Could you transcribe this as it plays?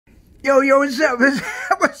Yo, what's up?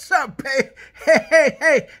 What's up, babe?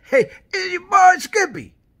 Hey, it's your boy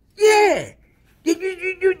Skippy. Yeah.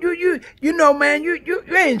 You know, man, you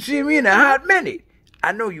ain't seen me in a hot minute.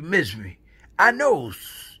 I know you miss me. I know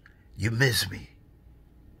you miss me.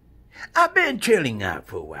 I've been chilling out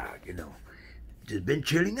for a while, you know. Just been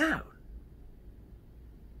chilling out.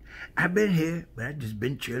 I've been here, but I just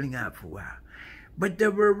been chilling out for a while. But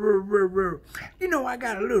you know, I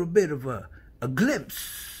got a little bit of a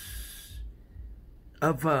glimpse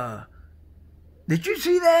of did you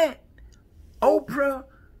see that? Oprah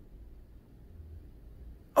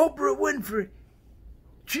Winfrey,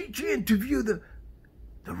 she interviewed the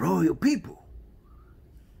royal people.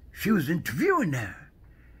 She was interviewing them,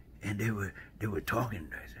 and they were talking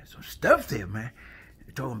some stuff there, man.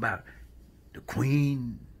 They're talking about the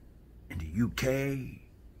Queen in the UK,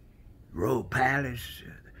 Royal Palace,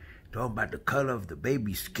 talking about the color of the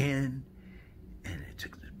baby's skin, and it's a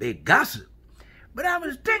big gossip. But I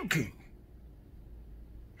was thinking,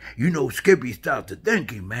 you know, Skippy starts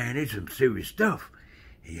thinking, man, it's some serious stuff.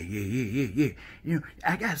 Yeah. You know,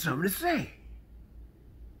 I got something to say.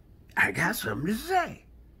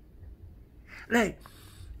 Like,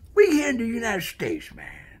 we here in the United States,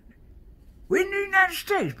 man. We're in the United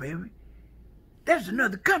States, baby. That's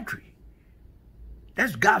another country.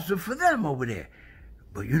 That's gossip for them over there.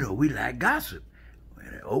 But you know, we like gossip.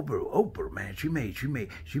 Oprah, man, she made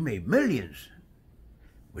millions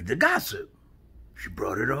with the gossip. She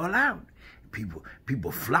brought it all out.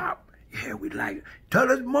 People flop. Yeah, we like it. Tell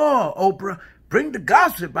us more, Oprah. Bring the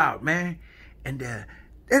gossip out, man. And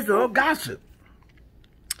it's all gossip.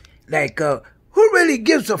 Like, who really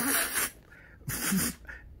gives a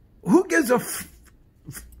who gives a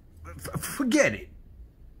forget it.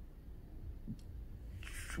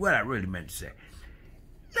 That's what I really meant to say.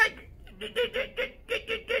 Like, you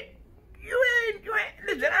ain't,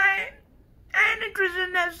 listen, I ain't interested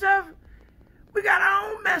in that stuff. We got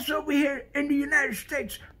our own mess over here in the United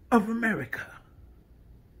States of America.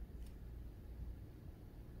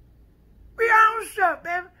 We got our own stuff,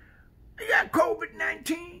 man. We got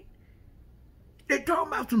COVID-19. They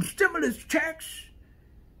talking about some stimulus checks.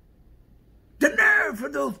 The nerve for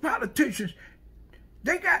those politicians.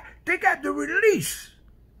 They got the release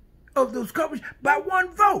of those companies by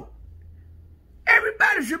one vote.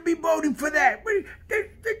 Everybody should be voting for that.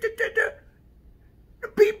 The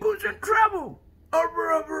people's in trouble.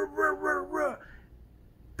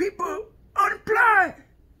 People unemployed.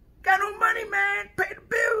 Got no money, man. Pay the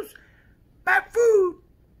bills. Buy food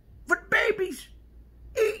for the babies.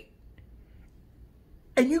 Eat.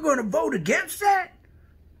 And you're going to vote against that?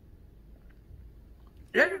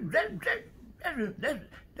 That's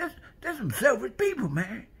some selfish people,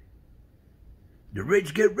 man. The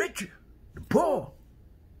rich get richer. The poor,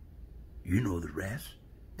 you know the rest,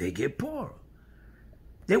 they get poorer.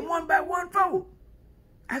 They won by one vote.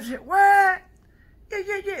 I said, what?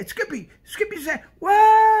 Yeah. Skippy said,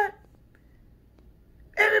 what?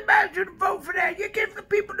 Everybody should vote for that. You're giving the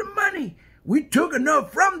people the money. We took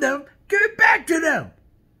enough from them, give it back to them.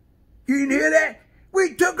 You didn't hear that?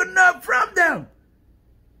 We took enough from them.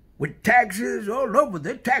 With taxes all over,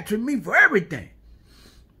 they're taxing me for everything.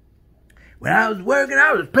 When I was working,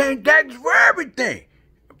 I was paying taxes for everything.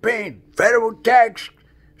 Paying federal tax,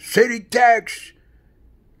 city tax,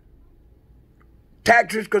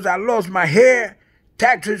 taxes because I lost my hair,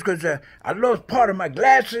 taxes because I lost part of my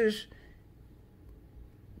glasses,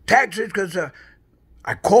 taxes because I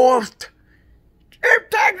coughed. They're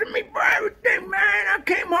taxing me for everything, man. I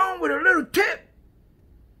came home with a little tip.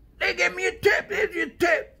 They gave me a tip. Here's your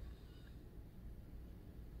tip.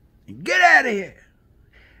 Get out of here.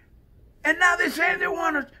 And now they're saying they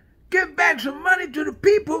want to give back some money to the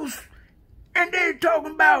peoples, and they're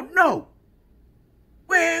talking about, no,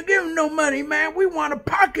 we ain't giving no money, man. We want to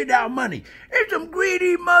pocket our money. It's some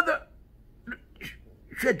greedy mother.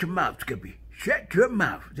 Shut your mouth, Skippy. Shut your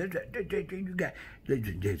mouth. You got, you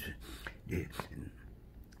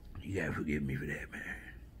gotta forgive me for that, man.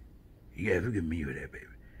 You gotta forgive me for that, baby.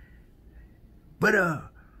 But,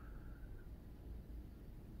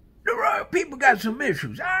 the royal people got some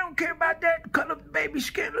issues. I don't care about that. The color of the baby's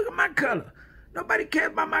skin. Look at my color. Nobody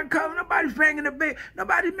cares about my color. Nobody's making a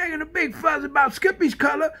big fuss about Skippy's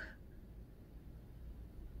color.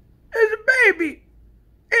 It's a baby.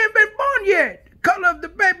 It ain't been born yet. The color of the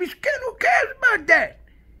baby's skin. Who cares about that?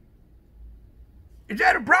 Is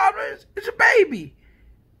that a problem? It's a baby.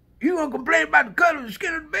 You gonna complain about the color of the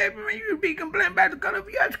skin of the baby? Man, you be complaining about the color of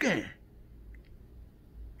your skin.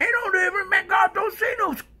 Ain't no difference, man. God don't say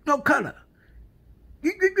no color.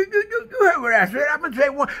 You heard what I said. I'm gonna say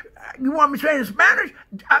one. You want me to say in Spanish?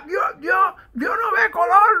 Yo no ve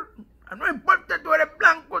color.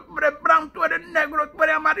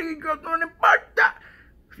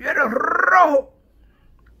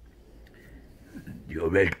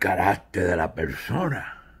 ve el carácter de la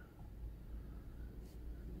persona.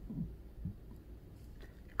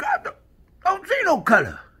 God don't see no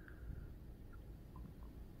color.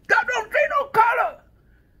 God don't see no color.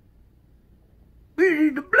 We see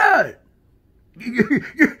the blood. You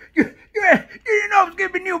know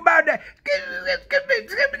Skippy knew about that.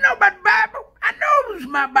 Skippy know about the Bible. I know this is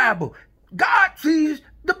my Bible. God sees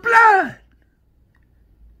the blood.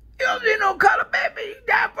 You don't see no color, baby. He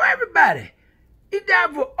died for everybody. He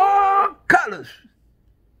died for all colors.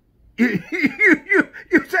 You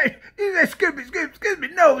say Skippy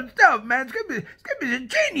knows stuff, man. Skippy's a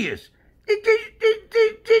genius. He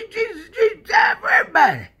died for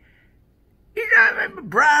everybody. He died for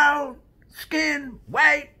brown skin,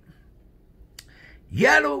 white,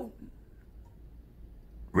 yellow,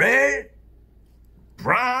 red,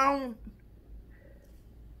 brown.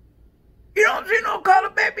 You don't see no color,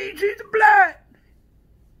 baby. You see the blood.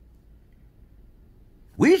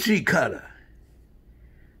 We see color.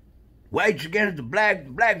 Whites against the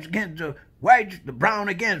blacks against the whites, the brown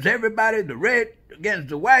against everybody, the red against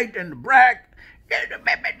the white and the black. You got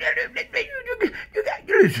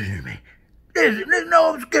to listen to me. Listen to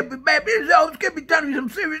old Skippy, baby. This old Skippy telling you some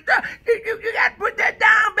serious stuff. You got to put that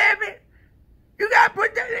down, baby. You got to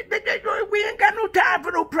put that. We ain't got no time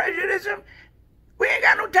for no prejudice. We ain't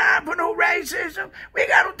got no time for no racism. We ain't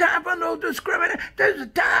got no time for no discrimination. There's a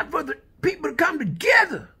time for the people to come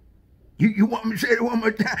together. You want me to say it one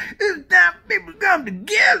more time? It's time for people to come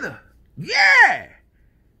together. Yeah.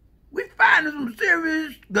 We finding some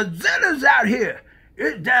serious gazellas out here.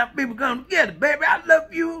 It's time for people to come together, baby. I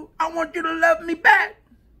love you. I want you to love me back.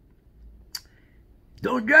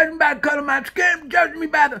 Don't judge me by the color of my skin. Judge me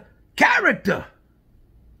by the character.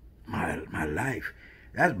 My life.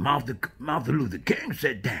 That's Martin Luther King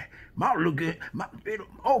said that. Martin Luther King,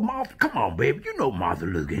 come on, baby. You know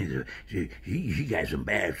Martin Luther King. He got some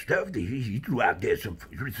bad stuff. He threw out there some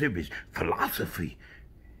serious philosophy.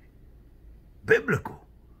 Biblical.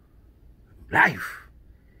 Life.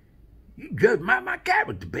 You judge my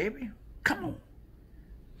character, baby. Come on.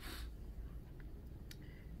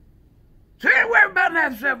 So ain't worry about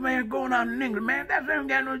that stuff, man, going on in England, man. That ain't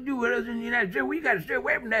got nothing to do with us in the United States. We got to stay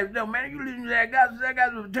away from that stuff, man. You listen to that guy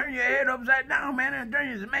will turn your head upside down, man, and turn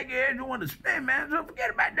you to make your head you want to spin, man. So forget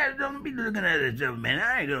about that stuff. Don't be looking at that stuff, man.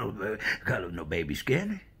 I ain't gonna color no baby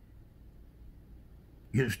skin.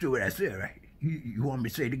 You understood what I said, right? You want me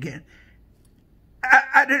to say it again?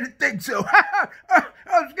 I didn't think so.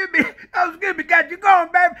 Skippy got you going,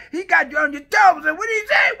 baby. He got you on your toes. And what did he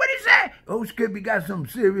say? Oh, Skippy got some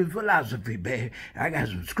serious philosophy, baby. I got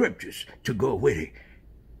some scriptures to go with it.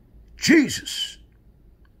 Jesus.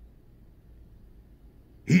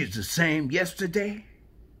 He's the same yesterday,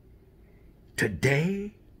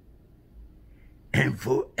 today, and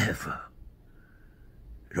forever.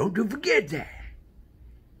 Don't you forget that.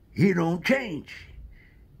 He don't change.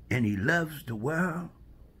 And he loves the world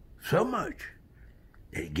so much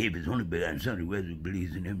that he gave his only begotten Son, whoever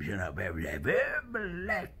believes in him shall not perish, have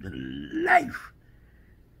everlasting life.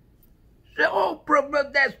 So,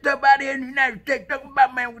 promote that stuff out here in the United States. Talking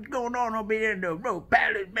about, man, what's going on over here in the road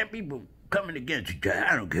palace, man, people coming against each other.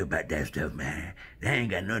 I don't care about that stuff, man. That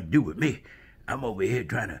ain't got nothing to do with me. I'm over here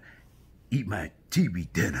trying to eat my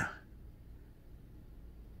TV dinner.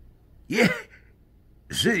 Yeah,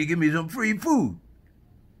 the city give me some free food.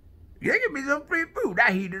 Yeah, give me some free food.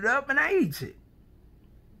 I heat it up and I eat it.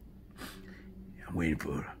 I'm waiting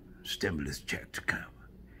for a stimulus check to come.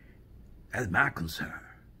 That's my concern.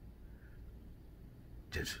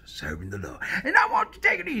 Just serving the Lord. And I want you to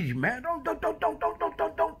take it easy, man. Don't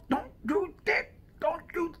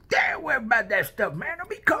you dare worry about that stuff, man. Don't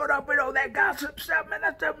be caught up with all that gossip stuff, man.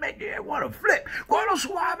 That stuff make you want to flip. Colo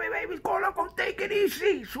suave, baby. Colo con take it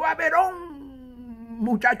easy. Suaverón,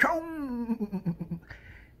 muchachón.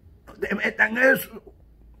 Te metan eso.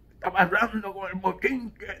 Está pasando con el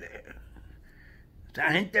bochinche de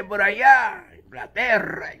esa gente por allá,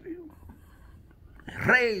 Inglaterra, el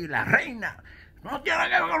rey, la reina. No tiene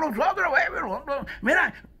que ver con nosotros, baby. Nosotros,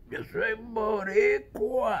 mira, yo soy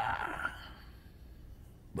boricua.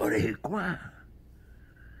 Boricua.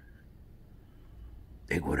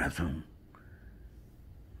 De corazón.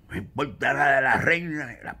 No importa la de la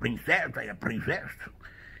reina, la princesa y el princeso.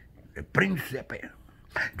 El príncipe.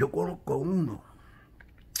 Yo conozco uno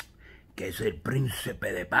que es el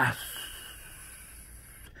príncipe de paz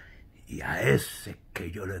y a ese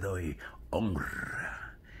que yo le doy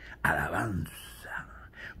honra, alabanza,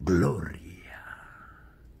 gloria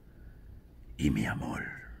y mi amor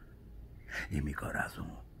y mi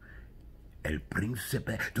corazón. el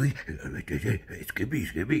príncipe. Tú dices, Skippy,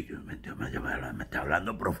 me está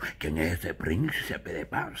hablando, prof. ¿Quién es ese príncipe de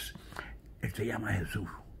paz? Él se llama Jesús.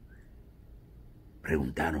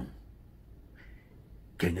 Preguntaron,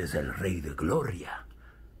 ¿quién es el Rey de Gloria?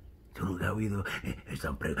 ¿Tú nunca has oído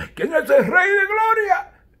esa pregunta? ¿Quién es el Rey de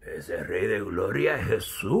Gloria? Ese Rey de Gloria es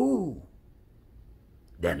Jesús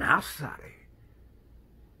de Nazaret.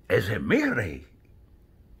 Ese es mi Rey.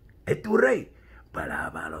 Es tu Rey.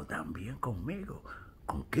 Parábalo también conmigo,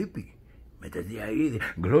 con Skippy. Métete ahí,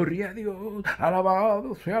 gloria a Dios,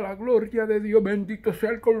 alabado sea la gloria de Dios, bendito sea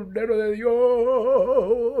el Cordero de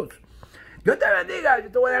Dios. Dios te bendiga,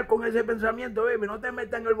 yo te voy a dar con ese pensamiento, baby. No te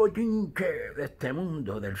metas en el bochinche de este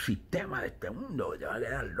mundo, del sistema de este mundo, te vas a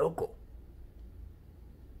quedar loco.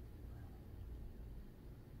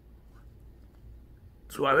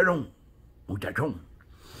 Suaverón, muchachón.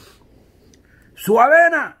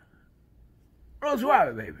 Suavena. No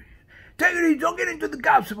suave, baby. Take it easy. Don't get into the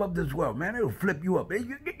gossip of this world, man. It'll flip you up. Let me.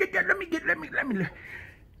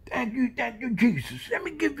 Thank you, Jesus. Let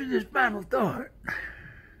me give you this final thought.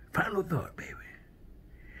 Final thought, baby.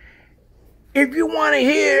 If you want to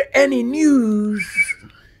hear any news,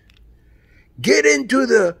 get into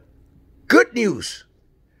the good news.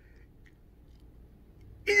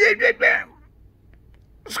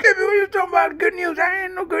 Skippy, what you talking about? Good news? I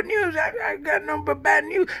ain't no good news. I got nothing but bad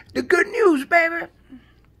news. The good news, baby.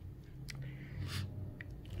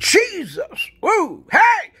 Jesus. Woo.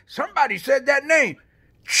 Hey, somebody said that name.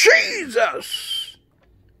 Jesus.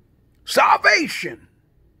 Salvation.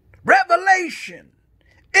 Revelation.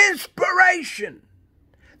 Inspiration.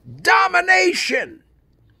 Domination.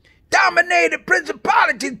 Dominated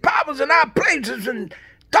principalities, powers, and high places, and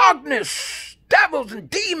darkness, devils, and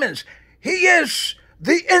demons. He is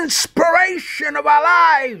the inspiration of our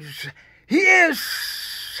lives. He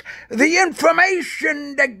is the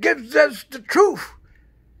information that gives us the truth.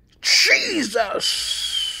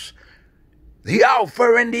 Jesus, the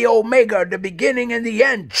Alpha and the Omega, the beginning and the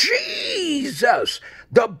end. Jesus,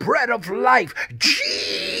 the bread of life.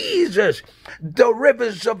 Jesus, the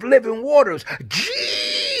rivers of living waters.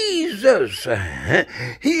 Jesus,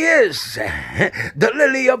 he is the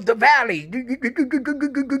lily of the valley.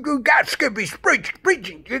 God, Skippy's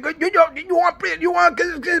preaching. You want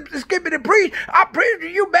Skippy to preach? I'll preach to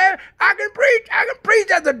you, baby. I can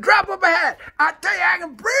preach at the drop of a hat. I tell you, I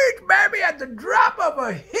can preach, baby, at the drop of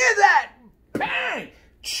a hear that. Bang!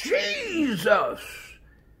 Jesus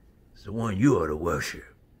is the one you ought to worship.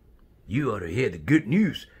 You ought to hear the good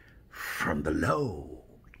news from the Lord.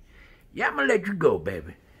 Yeah, I'm going to let you go,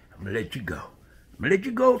 baby. I'm going to let you go. I'm going to let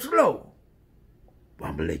you go slow. But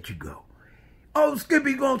I'm going to let you go. Oh,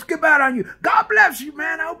 Skippy going to skip out on you. God bless you,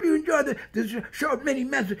 man. I hope you enjoyed this short mini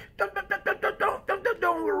message. Don't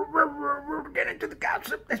get into the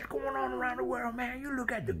gossip that's going on around the world, man. You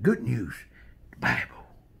look at the good news, the Bible.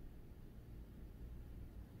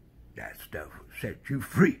 That stuff will set you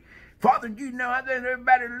free. Father, you know, I think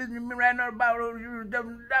everybody listening to me right now about all you stuff,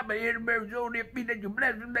 but everybody's on their feet, that you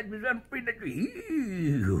bless them, that you son free, that you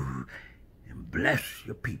heal, and bless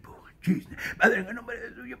your people. Jesus. Padre, en el nombre de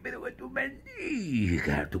Jesús, yo pido que tú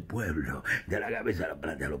bendiga a tu pueblo, de la cabeza a la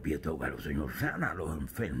planta, a los pies, tócalo, Señor, sana a los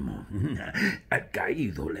enfermos, al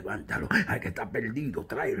caído, levántalo, al que está perdido,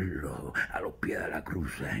 tráelo a los pies de la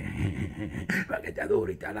cruz, para que te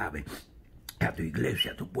adore y te alabe. A tu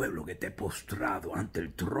iglesia, a tu pueblo que esté postrado ante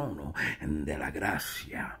el trono de la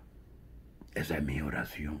gracia. Esa es mi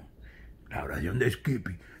oración. La oración de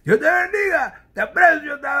Skippy. Dios te bendiga, te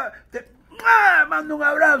aprecio, te mando un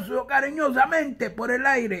abrazo cariñosamente por el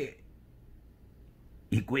aire.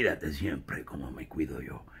 Y cuídate siempre como me cuido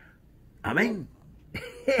yo. Amén.